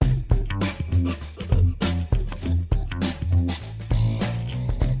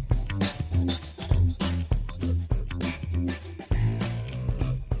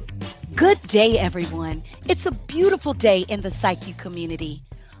Good day, everyone. It's a beautiful day in the PsycU community.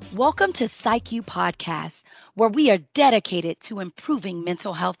 Welcome to PsycU Podcast, where we are dedicated to improving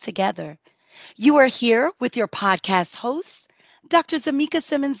mental health together. You are here with your podcast hosts, Dr. Zamika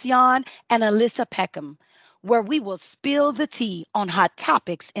Simmons-Yon and Alyssa Peckham, where we will spill the tea on hot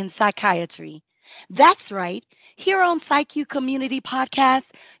topics in psychiatry. That's right. Here on PsycU Community Podcast,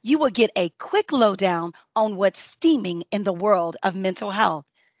 you will get a quick lowdown on what's steaming in the world of mental health.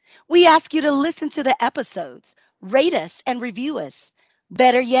 We ask you to listen to the episodes, rate us, and review us.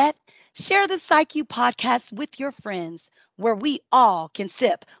 Better yet, share the PsycU podcast with your friends where we all can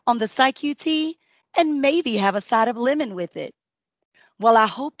sip on the PsycU tea and maybe have a side of lemon with it. Well, I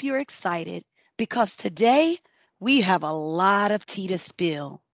hope you're excited because today we have a lot of tea to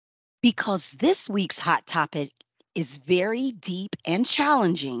spill. Because this week's hot topic is very deep and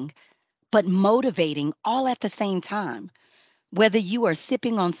challenging, but motivating all at the same time. Whether you are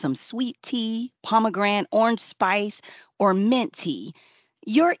sipping on some sweet tea, pomegranate, orange spice, or mint tea,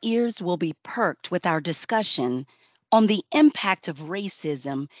 your ears will be perked with our discussion on the impact of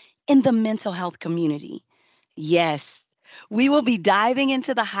racism in the mental health community. Yes, we will be diving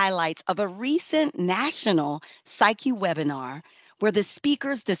into the highlights of a recent national PsycU webinar where the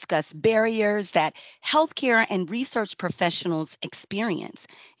speakers discuss barriers that healthcare and research professionals experience,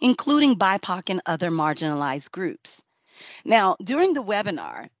 including BIPOC and other marginalized groups. Now, during the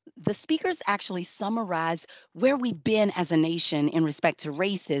webinar, the speakers actually summarized where we've been as a nation in respect to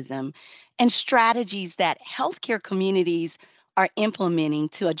racism and strategies that healthcare communities are implementing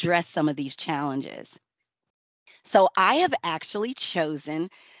to address some of these challenges. So I have actually chosen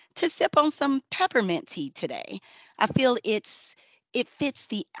to sip on some peppermint tea today. I feel it fits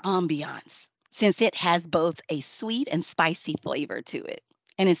the ambiance since it has both a sweet and spicy flavor to it.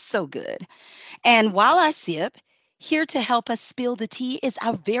 And it's so good. And while I sip, here to help us spill the tea is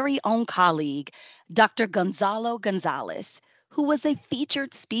our very own colleague, Dr. Gonzalo Gonzalez, who was a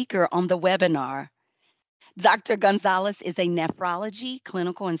featured speaker on the webinar. Dr. Gonzalez is a nephrology,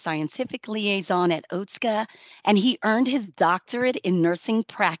 clinical, and scientific liaison at OTSCA, and he earned his doctorate in nursing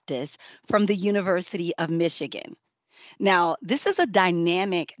practice from the University of Michigan. Now, this is a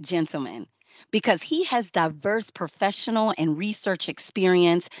dynamic gentleman because he has diverse professional and research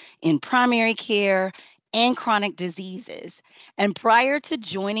experience in primary care and chronic diseases. And prior to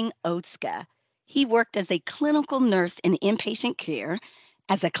joining OTSCA, he worked as a clinical nurse in inpatient care,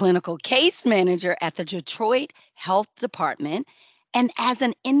 as a clinical case manager at the Detroit Health Department, and as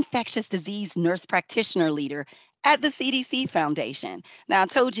an infectious disease nurse practitioner leader at the CDC Foundation. Now, I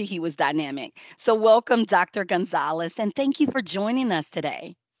told you he was dynamic. So, welcome, Dr. Gonzalez, and thank you for joining us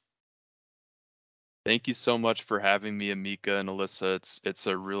today. Thank you so much for having me, Amika and Alyssa. It's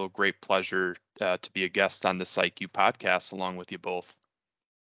a real great pleasure to be a guest on the PsycU podcast along with you both.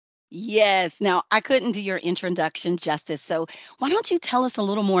 Yes. Now, I couldn't do your introduction justice. So, why don't you tell us a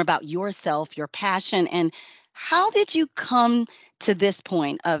little more about yourself, your passion, and how did you come to this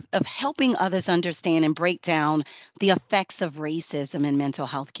point of helping others understand and break down the effects of racism in mental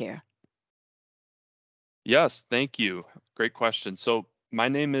health care? Yes, thank you. Great question. So, my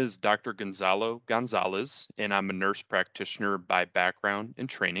name is Dr. Gonzalo Gonzalez, and I'm a nurse practitioner by background and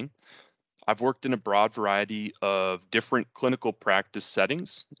training. I've worked in a broad variety of different clinical practice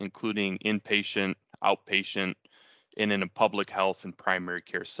settings, including inpatient, outpatient, and in a public health and primary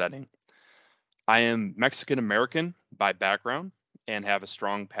care setting. I am Mexican American by background and have a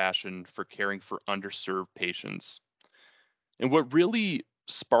strong passion for caring for underserved patients. And what really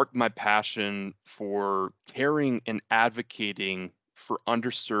sparked my passion for caring and advocating for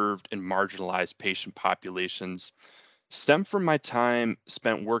underserved and marginalized patient populations stemmed from my time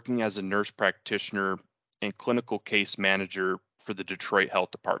spent working as a nurse practitioner and clinical case manager for the Detroit Health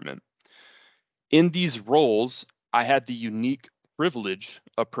Department. In these roles, I had the unique privilege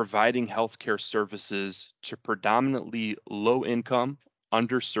of providing healthcare services to predominantly low income,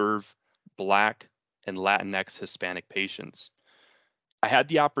 underserved, Black, and Latinx Hispanic patients. I had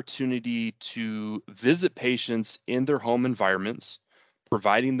the opportunity to visit patients in their home environments,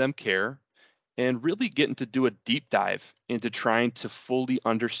 providing them care, and really getting to do a deep dive into trying to fully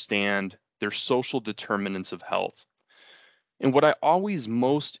understand their social determinants of health. And what I always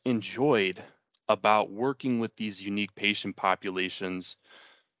most enjoyed about working with these unique patient populations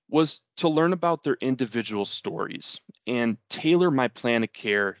was to learn about their individual stories and tailor my plan of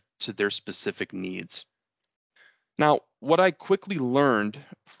care to their specific needs. Now, what I quickly learned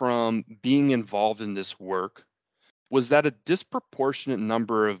from being involved in this work was that a disproportionate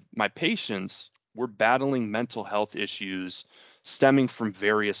number of my patients were battling mental health issues stemming from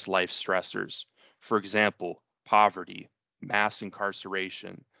various life stressors. For example, poverty, mass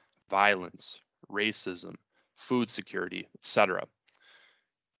incarceration, violence, racism, food security, etc.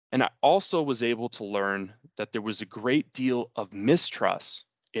 And I also was able to learn that there was a great deal of mistrust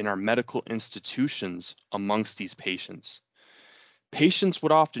in our medical institutions amongst these patients. Patients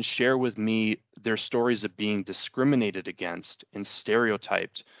would often share with me their stories of being discriminated against and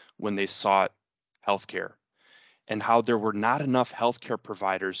stereotyped when they sought healthcare, and how there were not enough healthcare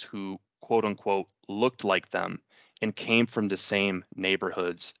providers who, quote unquote, looked like them and came from the same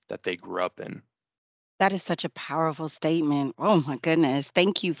neighborhoods that they grew up in. That is such a powerful statement. Oh my goodness.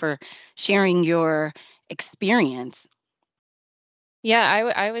 Thank you for sharing your experience.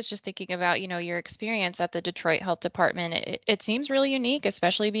 Yeah, I was just thinking about, your experience at the Detroit Health Department. It seems really unique,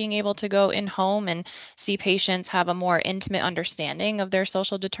 especially being able to go in home and see patients have a more intimate understanding of their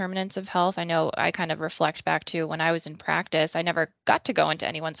social determinants of health. I know I kind of reflect back to when I was in practice, I never got to go into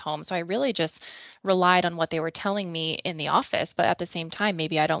anyone's home. So I really just relied on what they were telling me in the office. But at the same time,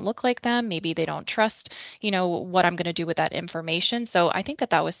 maybe I don't look like them. Maybe they don't trust, what I'm going to do with that information. So I think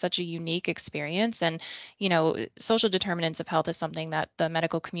that that was such a unique experience. And social determinants of health is something that the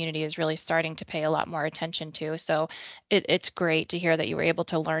medical community is really starting to pay a lot more attention to. So it's great to hear that you were able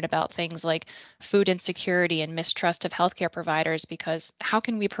to learn about things like food insecurity and mistrust of healthcare providers, because how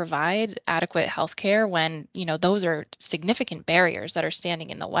can we provide adequate healthcare when, those are significant barriers that are standing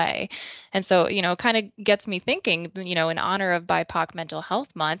in the way? And so, kind of gets me thinking, in honor of BIPOC Mental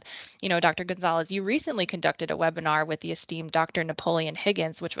Health Month, Dr. Gonzalez, you recently conducted a webinar with the esteemed Dr. Napoleon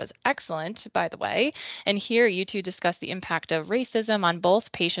Higgins, which was excellent, by the way. And here you two discuss the impact of racism on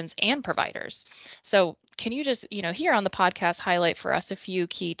both patients and providers. So can you just, here on the podcast, highlight for us a few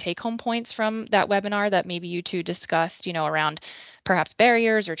key take-home points from that webinar that maybe you two discussed, around perhaps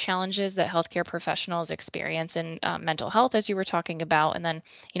barriers or challenges that healthcare professionals experience in mental health, as you were talking about, and then,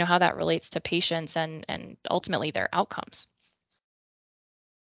 how that relates to patients and ultimately their outcomes?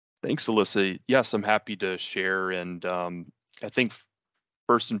 Thanks, Alyssa. Yes, I'm happy to share. And I think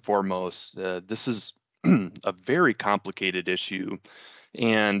first and foremost, this is a very complicated issue,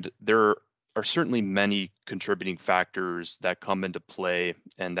 and there are certainly many contributing factors that come into play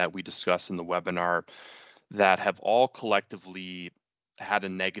and that we discuss in the webinar that have all collectively had a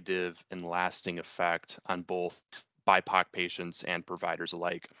negative and lasting effect on both BIPOC patients and providers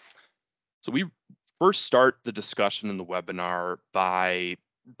alike. So we first start the discussion in the webinar by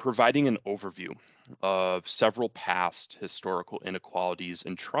providing an overview of several past historical inequalities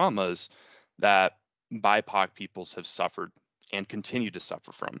and traumas that BIPOC peoples have suffered and continue to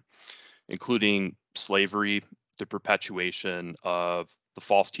suffer from, including slavery, the perpetuation of the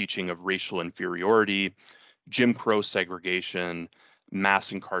false teaching of racial inferiority, Jim Crow segregation,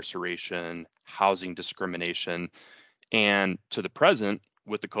 mass incarceration, housing discrimination, and to the present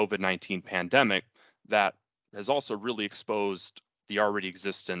with the COVID-19 pandemic that has also really exposed the already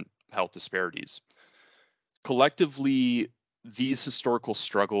existent health disparities. Collectively, these historical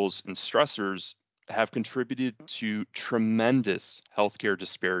struggles and stressors have contributed to tremendous healthcare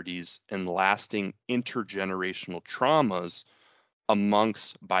disparities and lasting intergenerational traumas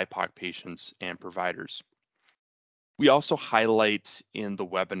amongst BIPOC patients and providers. We also highlight in the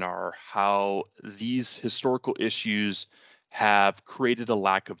webinar how these historical issues have created a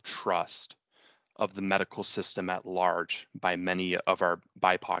lack of trust of the medical system at large by many of our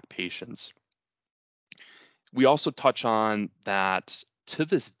BIPOC patients. We also touch on that to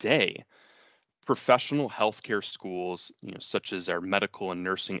this day, professional healthcare schools, such as our medical and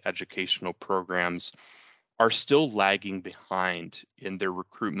nursing educational programs, are still lagging behind in their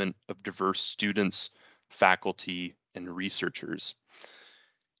recruitment of diverse students, faculty, and researchers.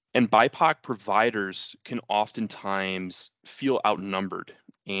 And BIPOC providers can oftentimes feel outnumbered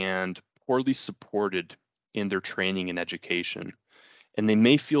and poorly supported in their training and education. And they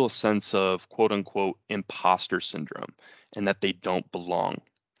may feel a sense of quote unquote imposter syndrome and that they don't belong.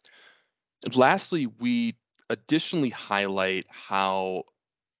 And lastly, we additionally highlight how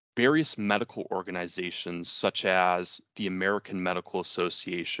various medical organizations, such as the American Medical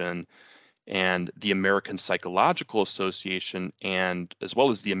Association and the American Psychological Association, and as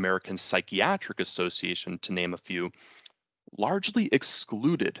well as the American Psychiatric Association, to name a few, largely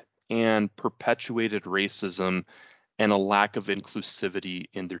excluded and perpetuated racism and a lack of inclusivity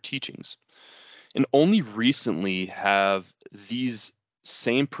in their teachings. And only recently have these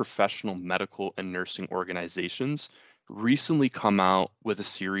same professional medical and nursing organizations recently come out with a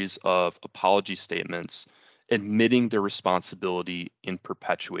series of apology statements admitting their responsibility in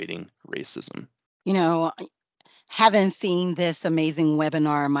perpetuating racism. You know, having seen this amazing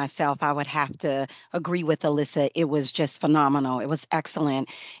webinar myself, I would have to agree with Alyssa. It was just phenomenal. It was excellent.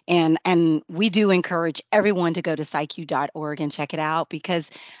 And we do encourage everyone to go to psychu.org and check it out, because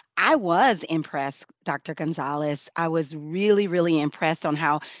I was impressed, Dr. Gonzalez. I was really, really impressed on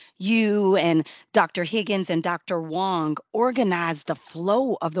how you and Dr. Higgins and Dr. Wong organized the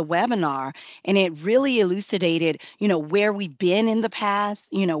flow of the webinar. And it really elucidated, where we've been in the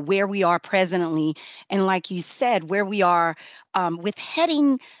past, where we are presently. And like you said, where we are with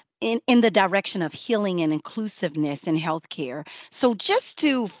heading in the direction of healing and inclusiveness in healthcare. So just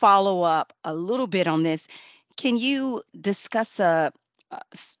to follow up a little bit on this, can you discuss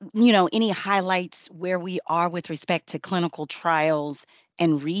any highlights where we are with respect to clinical trials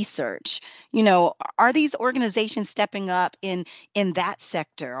and research? Are these organizations stepping up in that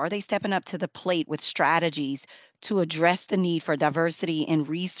sector? Are they stepping up to the plate with strategies to address the need for diversity in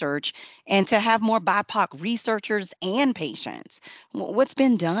research and to have more BIPOC researchers and patients? What's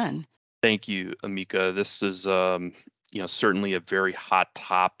been done? Thank you, Amika. This is certainly a very hot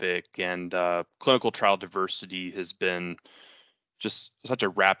topic, and clinical trial diversity has been just such a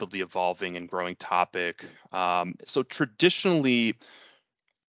rapidly evolving and growing topic. So traditionally,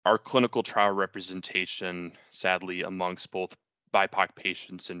 our clinical trial representation, sadly, amongst both BIPOC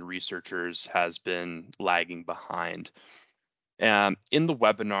patients and researchers, has been lagging behind. In the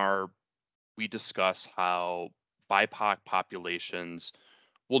webinar, we discuss how BIPOC populations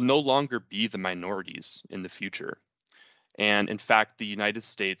will no longer be the minorities in the future. And in fact, the United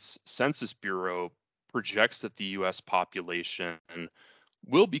States Census Bureau projects that the US population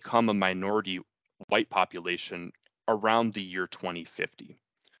will become a minority white population around the year 2050.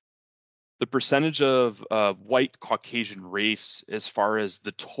 The percentage of white Caucasian race, as far as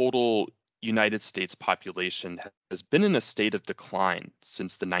the total United States population, has been in a state of decline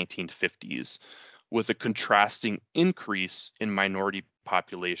since the 1950s, with a contrasting increase in minority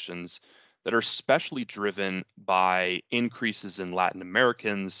populations that are especially driven by increases in Latin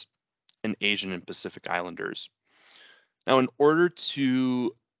Americans and Asian and Pacific Islanders. Now, in order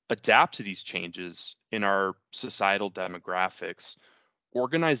to adapt to these changes in our societal demographics,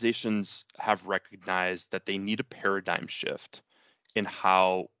 organizations have recognized that they need a paradigm shift in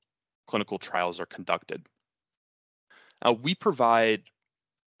how clinical trials are conducted. We provide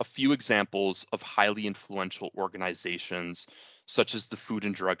a few examples of highly influential organizations such as the Food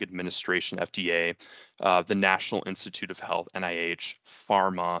and Drug Administration, FDA, the National Institute of Health, NIH,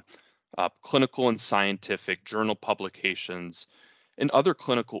 pharma, clinical and scientific journal publications, and other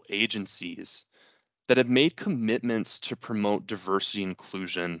clinical agencies that have made commitments to promote diversity and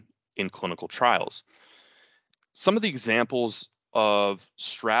inclusion in clinical trials. Some of the examples of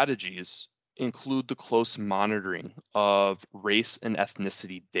strategies include the close monitoring of race and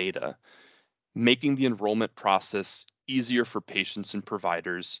ethnicity data, making the enrollment process easier for patients and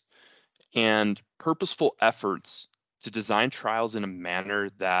providers, and purposeful efforts to design trials in a manner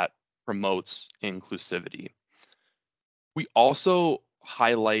that promotes inclusivity. We also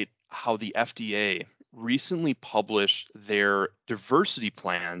highlight how the FDA recently published their diversity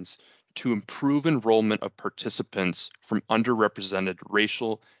plans to improve enrollment of participants from underrepresented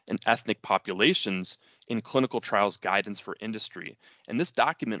racial and ethnic populations in clinical trials guidance for industry. And this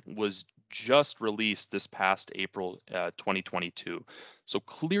document was just released this past April 2022. So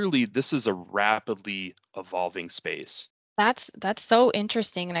clearly, this is a rapidly evolving space. That's so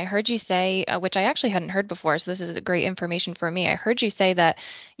interesting. And I heard you say, which I actually hadn't heard before, so this is great information for me. I heard you say that,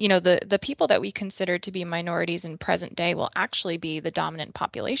 the people that we consider to be minorities in present day will actually be the dominant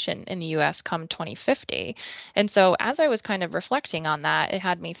population in the US come 2050. And so as I was kind of reflecting on that, it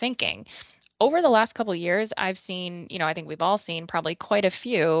had me thinking. Over the last couple of years, I've seen, I think we've all seen probably quite a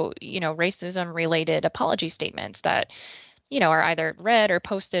few, racism related apology statements that are either read or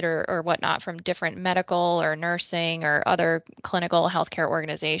posted or whatnot from different medical or nursing or other clinical healthcare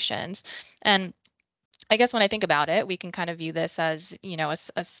organizations. And I guess when I think about it, we can kind of view this as,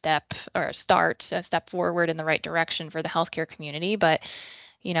 a step or a step forward in the right direction for the healthcare community. But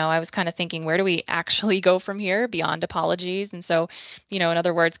I was kind of thinking, where do we actually go from here beyond apologies? And so, in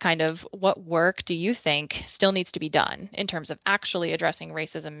other words, kind of what work do you think still needs to be done in terms of actually addressing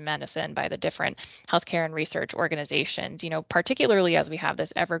racism in medicine by the different healthcare and research organizations, particularly as we have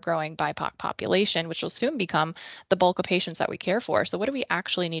this ever growing BIPOC population, which will soon become the bulk of patients that we care for. So what do we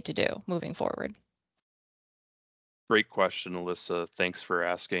actually need to do moving forward? Great question, Alyssa. Thanks for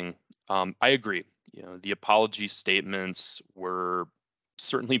asking. I agree. The apology statements were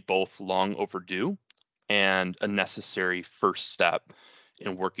certainly both long overdue and a necessary first step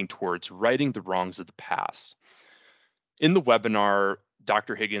in working towards righting the wrongs of the past. In the webinar,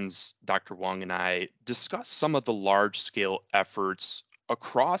 Dr. Higgins, Dr. Wong, and I discussed some of the large-scale efforts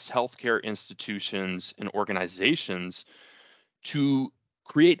across healthcare institutions and organizations to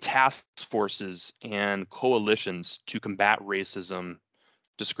create task forces and coalitions to combat racism,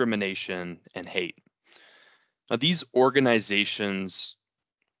 discrimination, and hate. Now, these organizations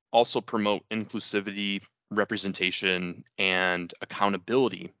also promote inclusivity, representation, and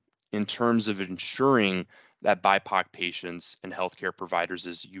accountability in terms of ensuring that BIPOC patients and healthcare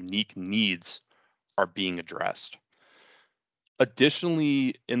providers' unique needs are being addressed.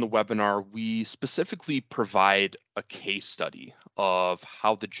 Additionally, in the webinar, we specifically provide a case study of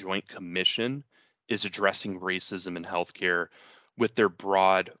how the Joint Commission is addressing racism in healthcare with their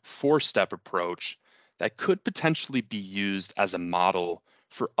broad four-step approach that could potentially be used as a model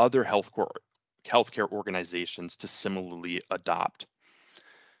for other healthcare organizations to similarly adopt.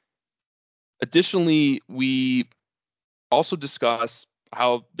 Additionally, we also discuss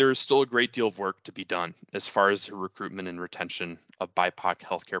how there is still a great deal of work to be done as far as the recruitment and retention of BIPOC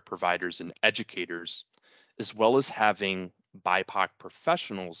healthcare providers and educators, as well as having BIPOC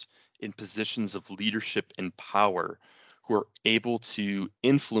professionals in positions of leadership and power who are able to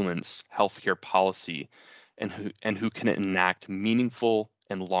influence healthcare policy and who can enact meaningful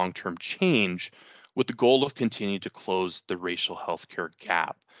and long-term change with the goal of continuing to close the racial healthcare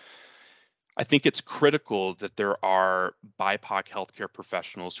gap. I think it's critical that there are BIPOC healthcare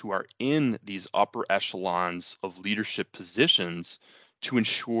professionals who are in these upper echelons of leadership positions to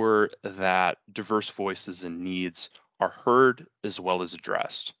ensure that diverse voices and needs are heard as well as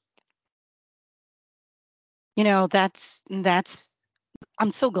addressed.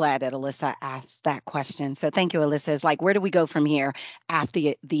 I'm so glad that Alyssa asked that question. So thank you, Alyssa. It's like, where do we go from here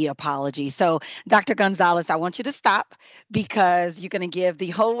after the apology? So Dr. Gonzalez, I want you to stop because you're going to give the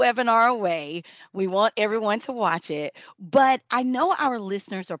whole webinar away. We want everyone to watch it. But I know our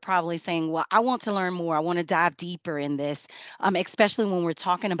listeners are probably saying, well, I want to learn more. I want to dive deeper in this, especially when we're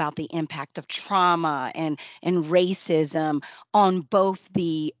talking about the impact of trauma and racism on both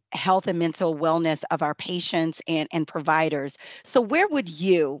the health and mental wellness of our patients and providers. So where would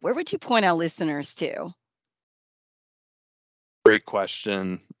you point our listeners to? Great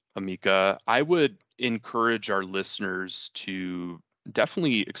question, Amika. I would encourage our listeners to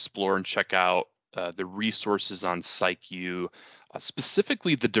definitely explore and check out the resources on PsycU,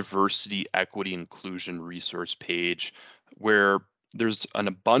 specifically the Diversity, Equity, Inclusion resource page, where there's an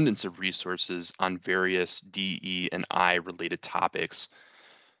abundance of resources on various DE and I related topics.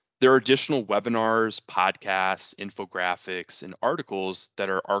 There are additional webinars, podcasts, infographics, and articles that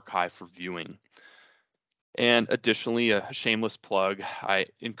are archived for viewing. And additionally, a shameless plug, I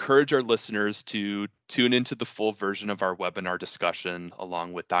encourage our listeners to tune into the full version of our webinar discussion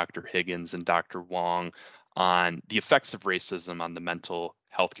along with Dr. Higgins and Dr. Wong on the effects of racism on the mental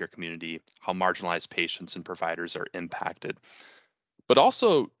healthcare community, how marginalized patients and providers are impacted. But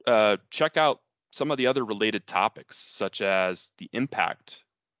also check out some of the other related topics, such as the impact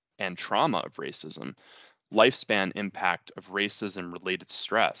and trauma of racism, lifespan impact of racism-related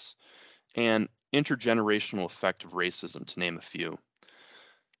stress, and intergenerational effect of racism, to name a few.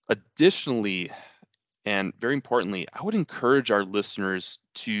 Additionally, and very importantly, I would encourage our listeners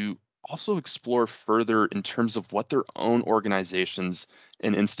to also explore further in terms of what their own organizations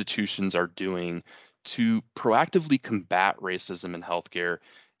and institutions are doing to proactively combat racism in healthcare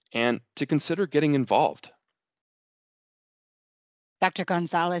and to consider getting involved. Dr.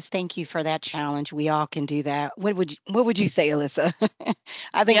 Gonzalez, thank you for that challenge. We all can do that. What would you say, Alyssa?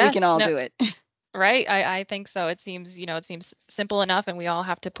 I think we can all do it. Right. I think so. It seems simple enough, and we all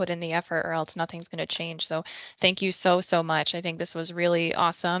have to put in the effort or else nothing's going to change. So thank you so much. I think this was really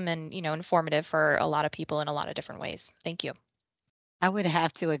awesome and, informative for a lot of people in a lot of different ways. Thank you. I would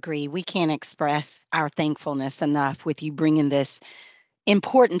have to agree. We can't express our thankfulness enough with you bringing this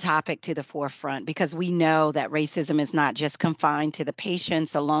important topic to the forefront, because we know that racism is not just confined to the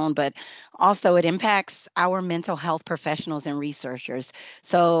patients alone, but also it impacts our mental health professionals and researchers.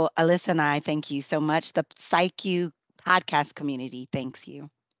 So Alyssa and I thank you so much. The PsycU podcast community thanks you.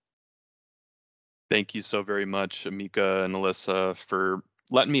 Thank you so very much, Amika and Alyssa, for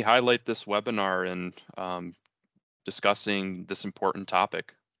letting me highlight this webinar and discussing this important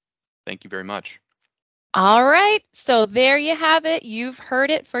topic. Thank you very much. All right, so there you have it. You've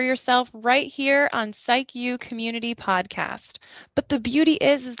heard it for yourself right here on PsycU Community Podcast. But the beauty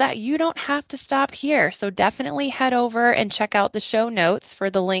is that you don't have to stop here. So definitely head over and check out the show notes for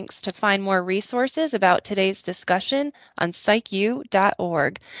the links to find more resources about today's discussion on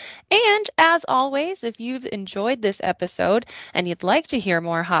psychu.org. And as always, if you've enjoyed this episode and you'd like to hear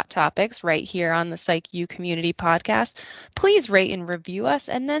more hot topics right here on the PsycU Community Podcast, please rate and review us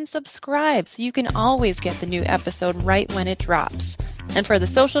and then subscribe so you can always get the new episode right when it drops. And for the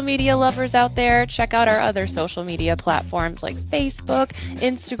social media lovers out there, check out our other social media platforms like Facebook,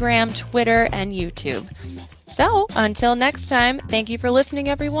 Instagram, Twitter, and YouTube. So until next time, thank you for listening,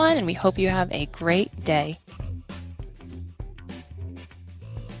 everyone, and we hope you have a great day.